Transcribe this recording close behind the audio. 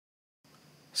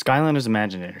Skylanders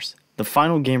Imaginators, the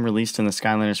final game released in the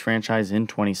Skylanders franchise in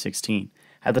 2016.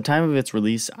 At the time of its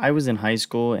release, I was in high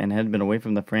school and had been away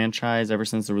from the franchise ever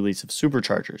since the release of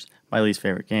Superchargers, my least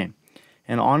favorite game.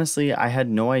 And honestly, I had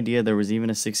no idea there was even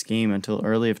a sixth game until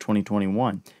early of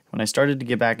 2021, when I started to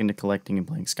get back into collecting and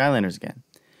playing Skylanders again.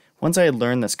 Once I had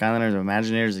learned that Skylanders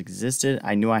Imaginators existed,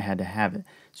 I knew I had to have it,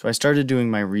 so I started doing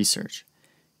my research.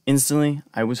 Instantly,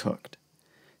 I was hooked.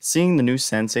 Seeing the new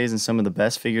senseis and some of the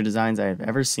best figure designs I have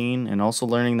ever seen, and also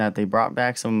learning that they brought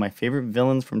back some of my favorite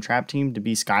villains from Trap Team to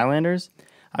be Skylanders,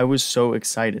 I was so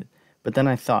excited. But then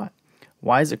I thought,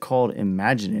 why is it called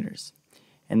Imaginators?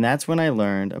 And that's when I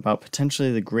learned about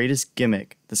potentially the greatest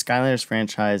gimmick the Skylanders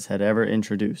franchise had ever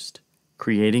introduced,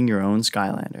 creating your own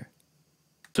Skylander.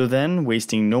 So then,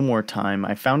 wasting no more time,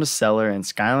 I found a seller and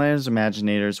Skylanders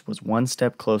Imaginators was one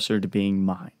step closer to being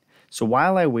mine. So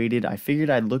while I waited, I figured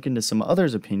I'd look into some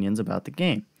others' opinions about the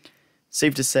game.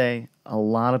 Safe to say, a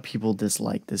lot of people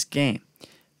dislike this game.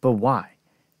 But why?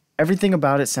 Everything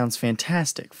about it sounds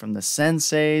fantastic, from the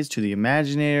senseis to the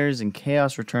Imaginators and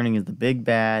Chaos returning as the big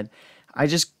bad. I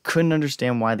just couldn't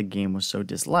understand why the game was so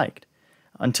disliked.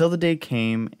 Until the day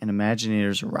came and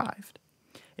Imaginators arrived.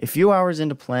 A few hours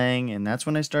into playing, and that's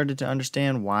when I started to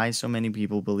understand why so many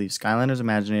people believe Skylanders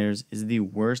Imaginators is the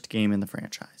worst game in the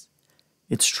franchise.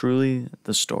 It's truly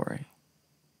the story.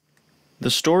 The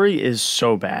story is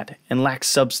so bad and lacks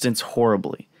substance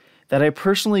horribly that I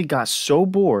personally got so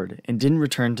bored and didn't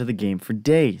return to the game for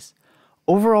days.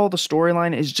 Overall, the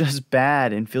storyline is just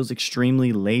bad and feels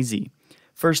extremely lazy.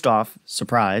 First off,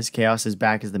 surprise, Chaos is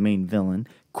back as the main villain.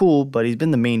 Cool, but he's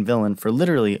been the main villain for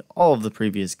literally all of the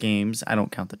previous games. I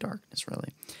don't count the darkness,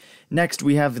 really. Next,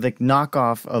 we have the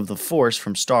knockoff of the Force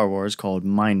from Star Wars called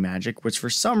Mind Magic, which for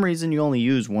some reason you only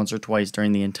use once or twice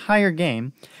during the entire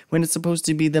game, when it's supposed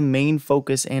to be the main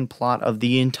focus and plot of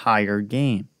the entire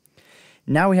game.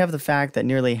 Now we have the fact that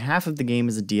nearly half of the game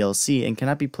is a DLC and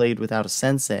cannot be played without a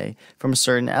sensei from a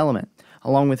certain element,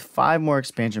 along with 5 more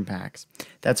expansion packs.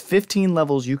 That's 15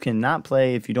 levels you cannot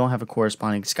play if you don't have a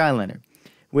corresponding Skylander,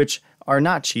 which are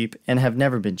not cheap and have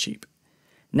never been cheap.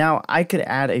 Now, I could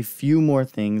add a few more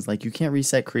things, like you can't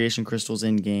reset creation crystals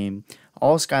in-game,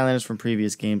 all Skylanders from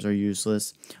previous games are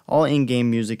useless, all in-game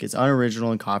music is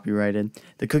unoriginal and copyrighted,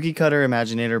 the cookie-cutter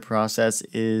Imaginator process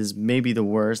is maybe the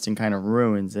worst and kind of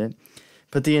ruins it,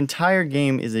 but the entire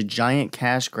game is a giant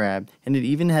cash grab, and it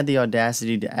even had the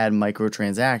audacity to add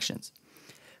microtransactions.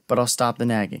 But I'll stop the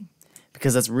nagging,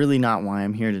 because that's really not why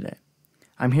I'm here today.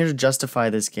 I'm here to justify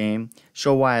this game,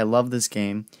 show why I love this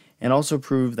game, and also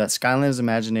prove that Skylanders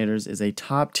Imaginators is a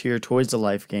top-tier Toys to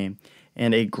Life game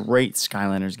and a great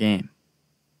Skylanders game.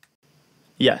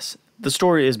 Yes, the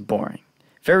story is boring,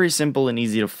 very simple and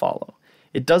easy to follow.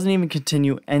 It doesn't even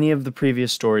continue any of the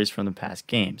previous stories from the past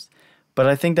games, but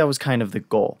I think that was kind of the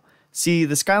goal. See,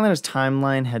 the Skylanders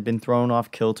timeline had been thrown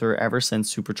off kilter ever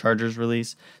since Superchargers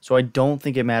release, so I don't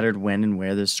think it mattered when and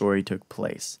where this story took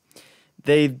place.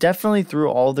 They definitely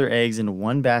threw all their eggs into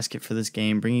one basket for this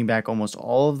game, bringing back almost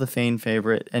all of the fan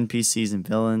favorite NPCs and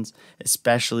villains,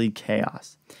 especially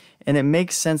Chaos. And it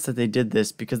makes sense that they did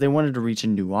this because they wanted to reach a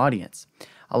new audience.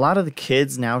 A lot of the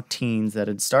kids, now teens, that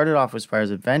had started off with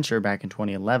Spyro's Adventure back in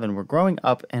 2011 were growing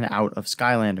up and out of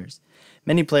Skylanders.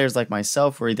 Many players like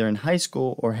myself were either in high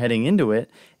school or heading into it,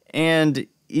 and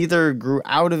either grew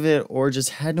out of it or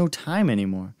just had no time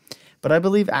anymore. But I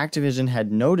believe Activision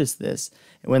had noticed this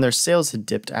when their sales had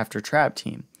dipped after Trap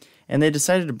Team, and they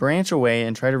decided to branch away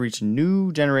and try to reach a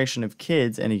new generation of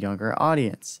kids and a younger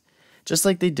audience, just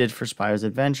like they did for Spyro's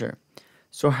Adventure.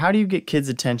 So how do you get kids'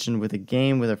 attention with a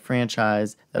game with a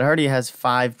franchise that already has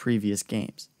 5 previous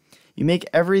games? You make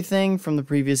everything from the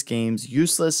previous games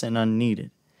useless and unneeded.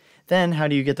 Then how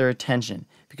do you get their attention?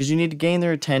 Because you need to gain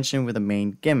their attention with a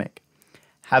main gimmick.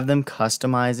 Have them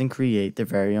customize and create their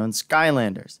very own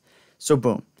Skylanders. So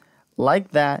boom, like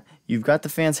that, you've got the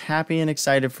fans happy and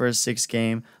excited for a 6th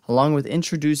game, along with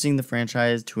introducing the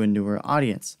franchise to a newer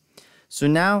audience. So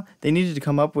now, they needed to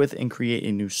come up with and create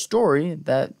a new story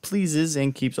that pleases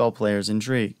and keeps all players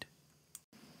intrigued.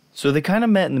 So they kind of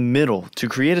met in the middle to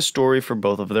create a story for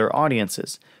both of their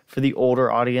audiences. For the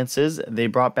older audiences, they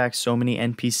brought back so many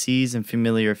NPCs and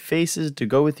familiar faces to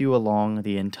go with you along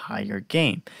the entire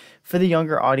game. For the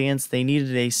younger audience, they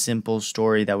needed a simple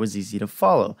story that was easy to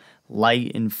follow,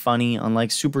 light and funny,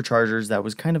 unlike Superchargers that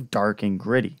was kind of dark and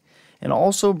gritty, and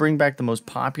also bring back the most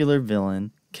popular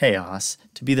villain, Chaos,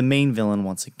 to be the main villain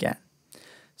once again.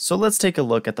 So let's take a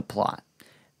look at the plot.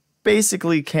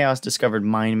 Basically, Chaos discovered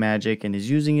mind magic and is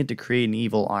using it to create an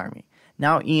evil army.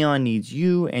 Now Eon needs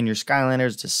you and your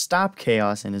Skylanders to stop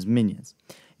Chaos and his minions.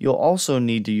 You'll also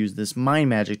need to use this mind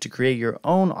magic to create your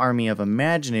own army of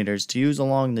Imaginators to use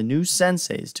along the new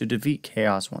senseis to defeat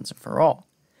chaos once and for all.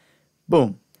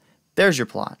 Boom. There's your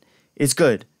plot. It's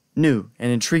good, new,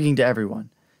 and intriguing to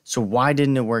everyone. So why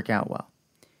didn't it work out well?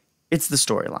 It's the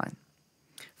storyline.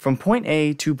 From point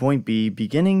A to point B,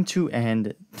 beginning to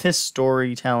end, this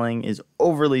storytelling is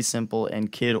overly simple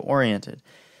and kid-oriented,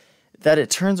 that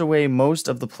it turns away most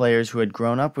of the players who had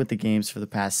grown up with the games for the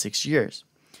past 6 years.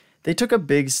 They took a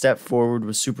big step forward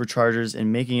with Superchargers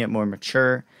in making it more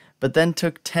mature, but then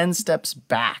took 10 steps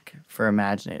back for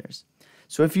Imaginators.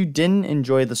 So if you didn't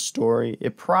enjoy the story,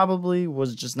 it probably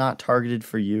was just not targeted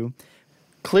for you.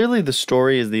 Clearly the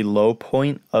story is the low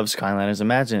point of Skylanders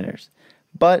Imaginators,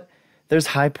 but there's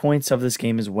high points of this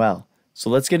game as well,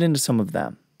 so let's get into some of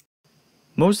them.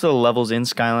 Most of the levels in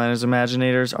Skylanders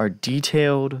Imaginators are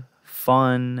detailed,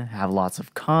 fun, have lots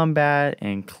of combat,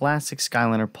 and classic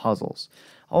Skylander puzzles,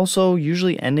 also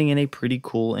usually ending in a pretty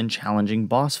cool and challenging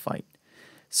boss fight.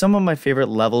 Some of my favorite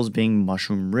levels being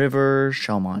Mushroom River,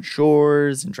 Shelmont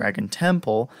Shores, and Dragon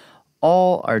Temple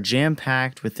all are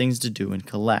jam-packed with things to do and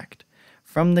collect.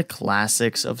 From the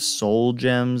classics of soul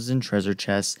gems and treasure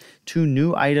chests to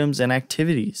new items and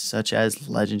activities such as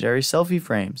legendary selfie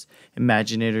frames,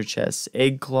 Imaginator chests,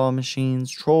 egg claw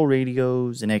machines, troll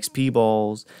radios, and XP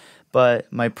balls, but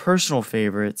my personal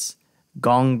favorites,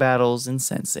 gong battles and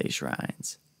sensei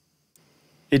shrines.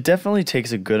 It definitely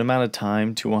takes a good amount of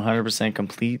time to 100%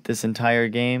 complete this entire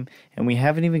game, and we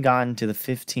haven't even gotten to the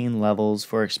 15 levels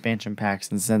for expansion packs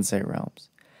and sensei realms.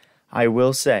 I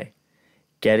will say,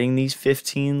 getting these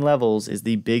 15 levels is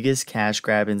the biggest cash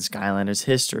grab in Skylanders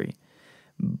history.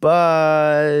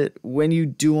 But when you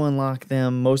do unlock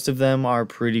them, most of them are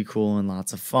pretty cool and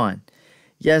lots of fun.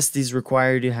 Yes, these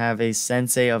require you to have a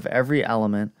sensei of every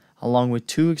element, along with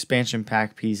 2 expansion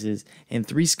pack pieces and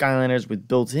 3 Skylanders with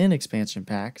built-in expansion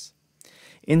packs.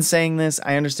 In saying this,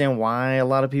 I understand why a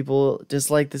lot of people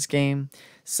dislike this game.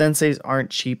 Senseis aren't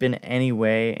cheap in any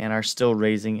way and are still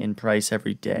raising in price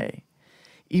every day.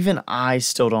 Even I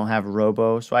still don't have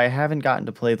Robo, so I haven't gotten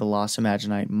to play the Lost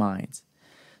Imaginite Mines.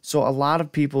 So a lot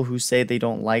of people who say they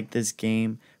don't like this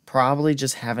game probably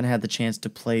just haven't had the chance to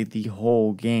play the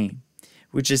whole game,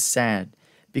 which is sad,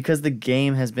 because the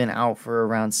game has been out for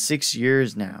around 6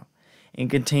 years now and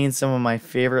contains some of my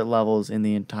favorite levels in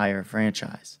the entire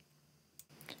franchise.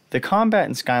 The combat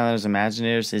in Skylanders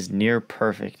Imaginators is near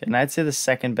perfect, and I'd say the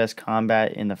second best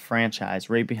combat in the franchise,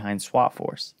 right behind SWAT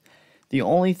Force. The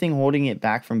only thing holding it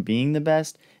back from being the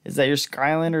best is that your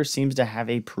Skylander seems to have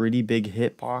a pretty big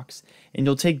hitbox, and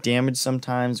you'll take damage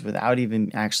sometimes without even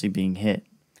actually being hit.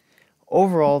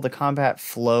 Overall, the combat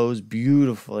flows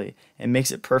beautifully and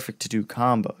makes it perfect to do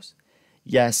combos.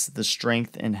 Yes, the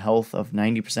strength and health of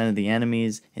 90% of the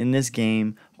enemies in this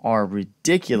game are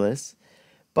ridiculous,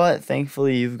 but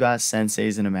thankfully you've got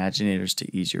senseis and Imaginators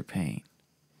to ease your pain.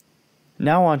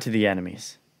 Now on to the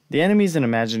enemies. The enemies in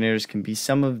Imaginators can be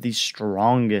some of the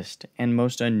strongest and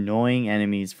most annoying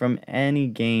enemies from any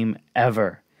game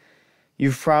ever.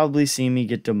 You've probably seen me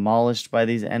get demolished by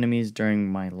these enemies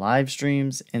during my live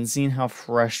streams and seen how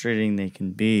frustrating they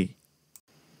can be.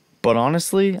 But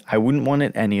honestly, I wouldn't want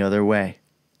it any other way.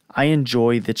 I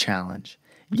enjoy the challenge.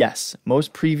 Yes,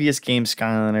 most previous game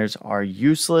Skylanders are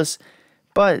useless,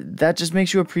 but that just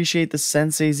makes you appreciate the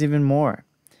senseis even more.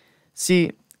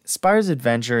 See, Spyro's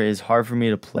Adventure is hard for me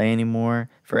to play anymore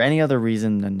for any other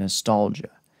reason than nostalgia.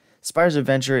 Spyro's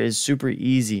Adventure is super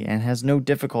easy and has no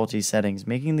difficulty settings,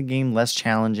 making the game less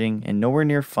challenging and nowhere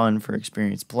near fun for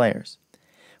experienced players.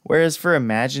 Whereas for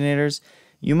Imaginators,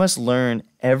 you must learn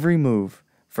every move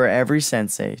for every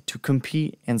sensei to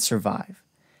compete and survive.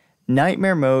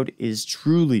 Nightmare mode is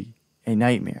truly a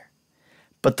nightmare,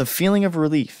 but the feeling of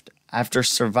relief after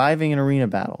surviving an arena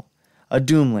battle, a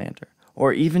Doomlander,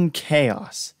 or even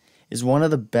chaos is one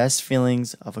of the best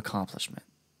feelings of accomplishment.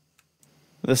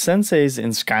 The senseis in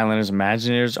Skylanders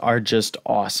Imaginators are just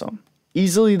awesome.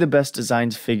 Easily the best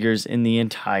designed figures in the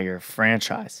entire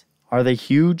franchise. Are they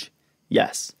huge?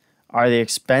 Yes. Are they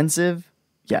expensive?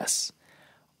 Yes.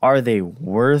 Are they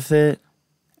worth it?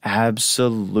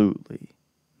 Absolutely.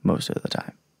 Most of the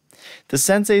time. The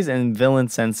senseis and villain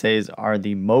senseis are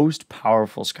the most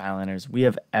powerful Skylanders we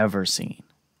have ever seen.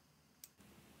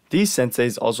 These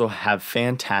senseis also have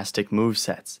fantastic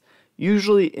movesets.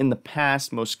 Usually in the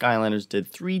past, most Skylanders did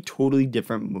 3 totally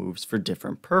different moves for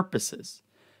different purposes.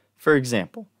 For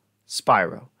example,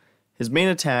 Spyro. His main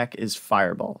attack is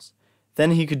fireballs.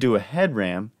 Then he could do a head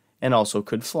ram and also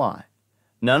could fly.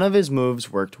 None of his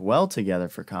moves worked well together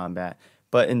for combat,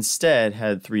 but instead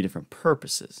had 3 different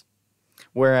purposes.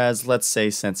 Whereas, let's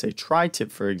say Sensei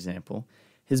Tri-Tip, for example,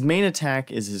 his main attack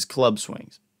is his club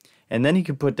swings. and then he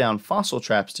can put down fossil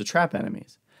traps to trap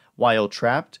enemies. While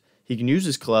trapped, he can use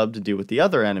his club to deal with the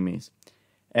other enemies.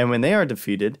 And when they are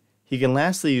defeated, he can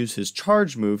lastly use his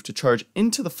charge move to charge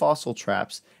into the fossil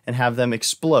traps and have them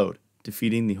explode,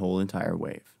 defeating the whole entire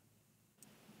wave.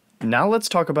 Now let's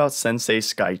talk about Sensei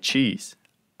Sky Cheese.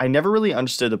 I never really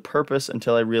understood the purpose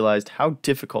until I realized how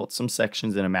difficult some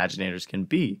sections in Imaginators can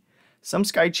be. Some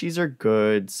Sky Cheese are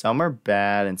good, some are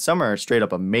bad, and some are straight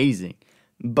up amazing,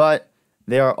 but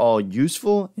they are all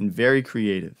useful and very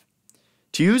creative.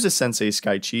 To use a Sensei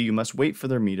Sky Cheese, you must wait for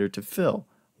their meter to fill.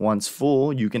 Once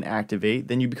full, you can activate,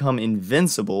 then you become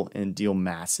invincible and deal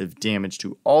massive damage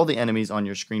to all the enemies on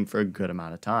your screen for a good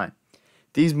amount of time.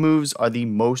 These moves are the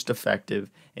most effective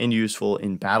and useful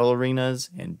in battle arenas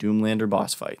and Doomlander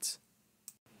boss fights.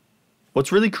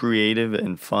 What's really creative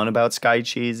and fun about Sky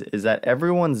Cheese is that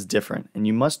everyone's different and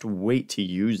you must wait to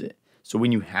use it. So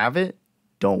when you have it,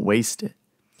 don't waste it.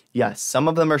 Yes, some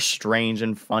of them are strange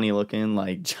and funny looking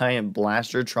like Giant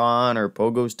Blastertron or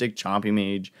Pogo Stick Chompy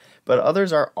Mage, but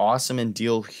others are awesome and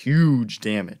deal huge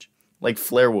damage, like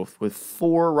Flarewolf with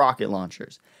 4 rocket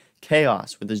launchers,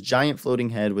 Chaos with his giant floating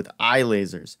head with eye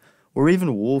lasers, or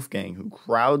even Wolfgang who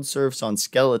crowd surfs on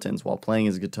skeletons while playing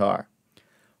his guitar.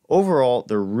 Overall,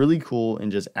 they're really cool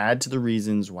and just add to the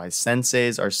reasons why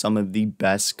Senseis are some of the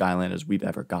best Skylanders we've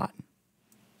ever gotten.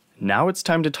 Now it's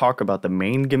time to talk about the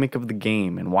main gimmick of the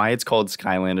game and why it's called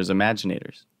Skylanders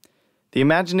Imaginators. The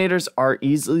Imaginators are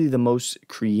easily the most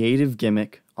creative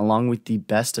gimmick, along with the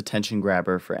best attention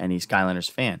grabber for any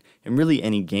Skylanders fan, and really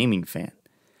any gaming fan.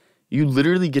 You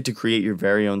literally get to create your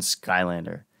very own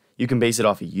Skylander. You can base it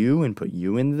off of you and put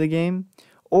you into the game,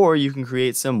 or you can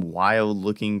create some wild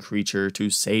looking creature to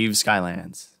save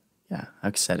Skylands. Yeah,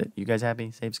 I've said it. You guys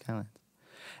happy? Save Skylands.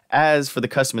 As for the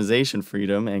customization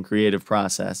freedom and creative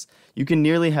process, you can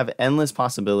nearly have endless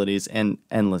possibilities and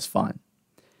endless fun.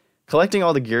 Collecting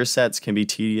all the gear sets can be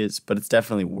tedious, but it's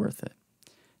definitely worth it.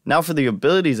 Now for the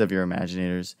abilities of your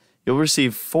Imaginators, you'll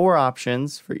receive 4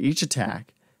 options for each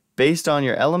attack based on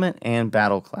your element and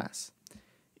battle class.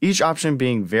 Each option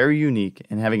being very unique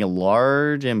and having a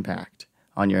large impact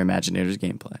on your Imaginators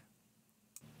gameplay.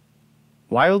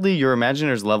 Wildly, your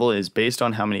Imaginator's level is based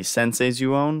on how many Senseis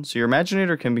you own, so your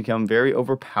Imaginator can become very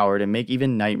overpowered and make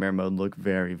even Nightmare Mode look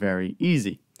very, very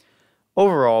easy.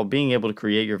 Overall, being able to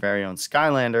create your very own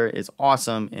Skylander is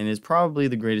awesome and is probably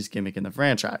the greatest gimmick in the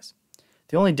franchise.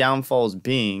 The only downfalls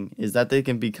being is that they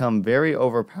can become very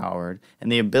overpowered and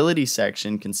the ability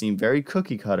section can seem very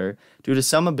cookie cutter due to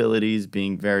some abilities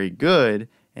being very good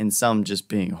and some just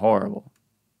being horrible.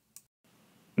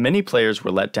 Many players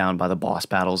were let down by the boss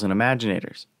battles in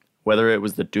Imaginators. Whether it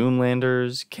was the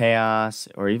Doomlanders, Chaos,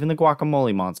 or even the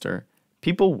Guacamole Monster,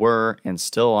 people were and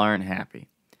still aren't happy.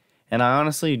 And I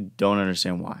honestly don't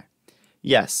understand why.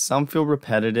 Yes, some feel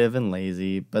repetitive and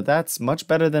lazy, but that's much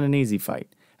better than an easy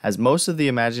fight, as most of the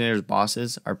Imaginators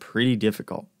bosses are pretty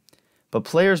difficult. But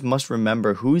players must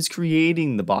remember who is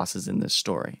creating the bosses in this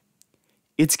story.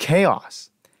 It's Chaos.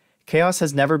 Chaos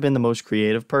has never been the most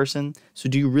creative person, so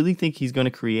do you really think he's going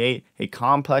to create a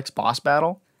complex boss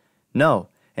battle? No,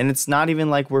 and it's not even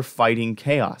like we're fighting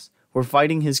Chaos. We're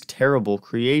fighting his terrible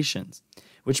creations,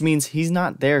 which means he's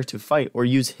not there to fight or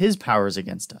use his powers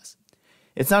against us.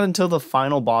 It's not until the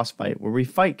final boss fight where we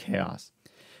fight Chaos,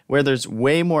 where there's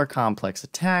way more complex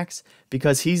attacks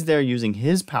because he's there using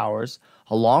his powers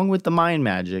along with the mind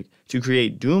magic to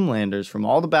create Doomlanders from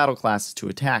all the battle classes to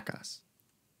attack us.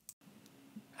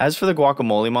 As for the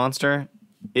Guacamole Monster,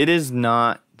 it is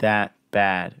not that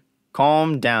bad.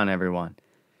 Calm down, everyone.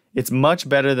 It's much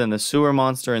better than the Sewer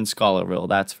Monster in Scholarville,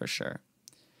 that's for sure.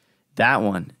 That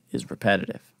one is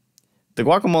repetitive. The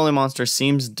Guacamole Monster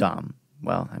seems dumb.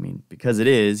 Well, I mean, because it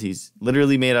is. He's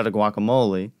literally made out of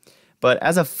guacamole. But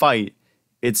as a fight,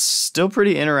 it's still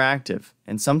pretty interactive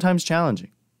and sometimes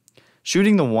challenging.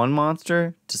 Shooting the one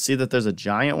monster to see that there's a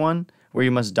giant one where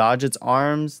you must dodge its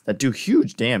arms that do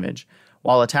huge damage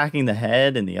while attacking the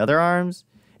head and the other arms,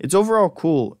 it's overall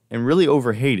cool and really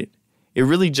overhated. It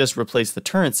really just replaced the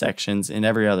turret sections in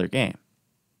every other game.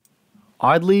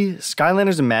 Oddly,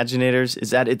 Skylanders Imaginators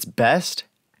is at its best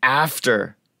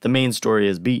after the main story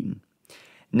is beaten.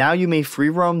 Now you may free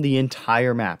roam the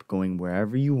entire map, going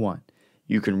wherever you want.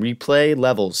 You can replay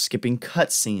levels, skipping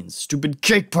cutscenes, stupid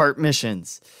cake part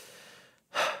missions.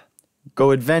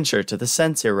 Go adventure to the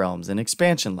Sensei realms and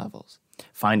expansion levels.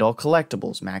 Find all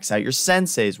collectibles, max out your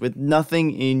Senseis with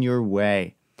nothing in your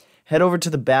way. Head over to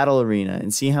the battle arena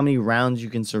and see how many rounds you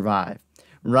can survive.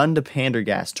 Run to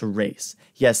Pandergast to race.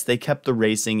 Yes, they kept the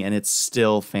racing and it's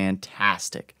still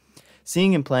fantastic.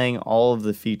 Seeing and playing all of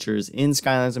the features in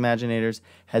Skylanders Imaginators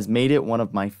has made it one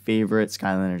of my favorite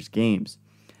Skylanders games.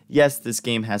 Yes, this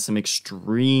game has some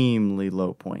extremely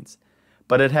low points,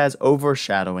 but it has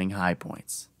overshadowing high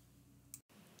points.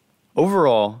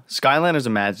 Overall, Skylanders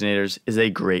Imaginators is a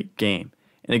great game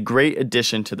and a great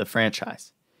addition to the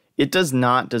franchise. It does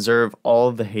not deserve all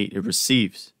of the hate it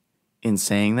receives. In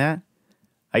saying that,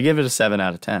 I give it a 7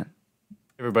 out of 10. Hey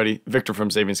everybody, Victor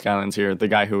from Saving Skylands here, the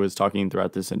guy who was talking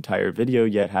throughout this entire video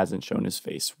yet hasn't shown his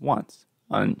face once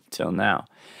until now.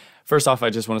 First off, I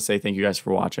just want to say thank you guys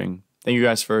for watching. Thank you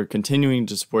guys for continuing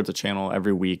to support the channel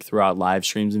every week throughout live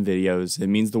streams and videos. It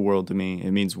means the world to me. It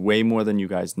means way more than you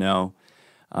guys know.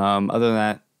 Other than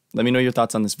that, let me know your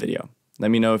thoughts on this video.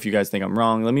 Let me know if you guys think I'm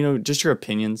wrong. Let me know just your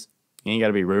opinions. You ain't got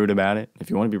to be rude about it.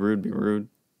 If you want to be rude, be rude.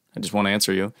 I just want to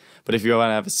answer you. But if you want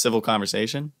to have a civil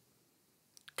conversation,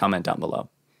 comment down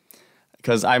below.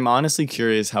 Because I'm honestly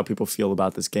curious how people feel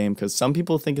about this game. Because some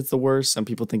people think it's the worst. Some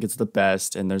people think it's the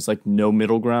best. And there's like no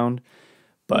middle ground.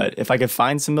 But if I could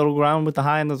find some middle ground with the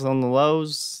high and on the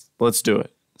lows, let's do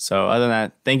it. So other than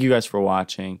that, thank you guys for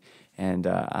watching. And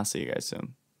I'll see you guys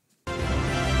soon.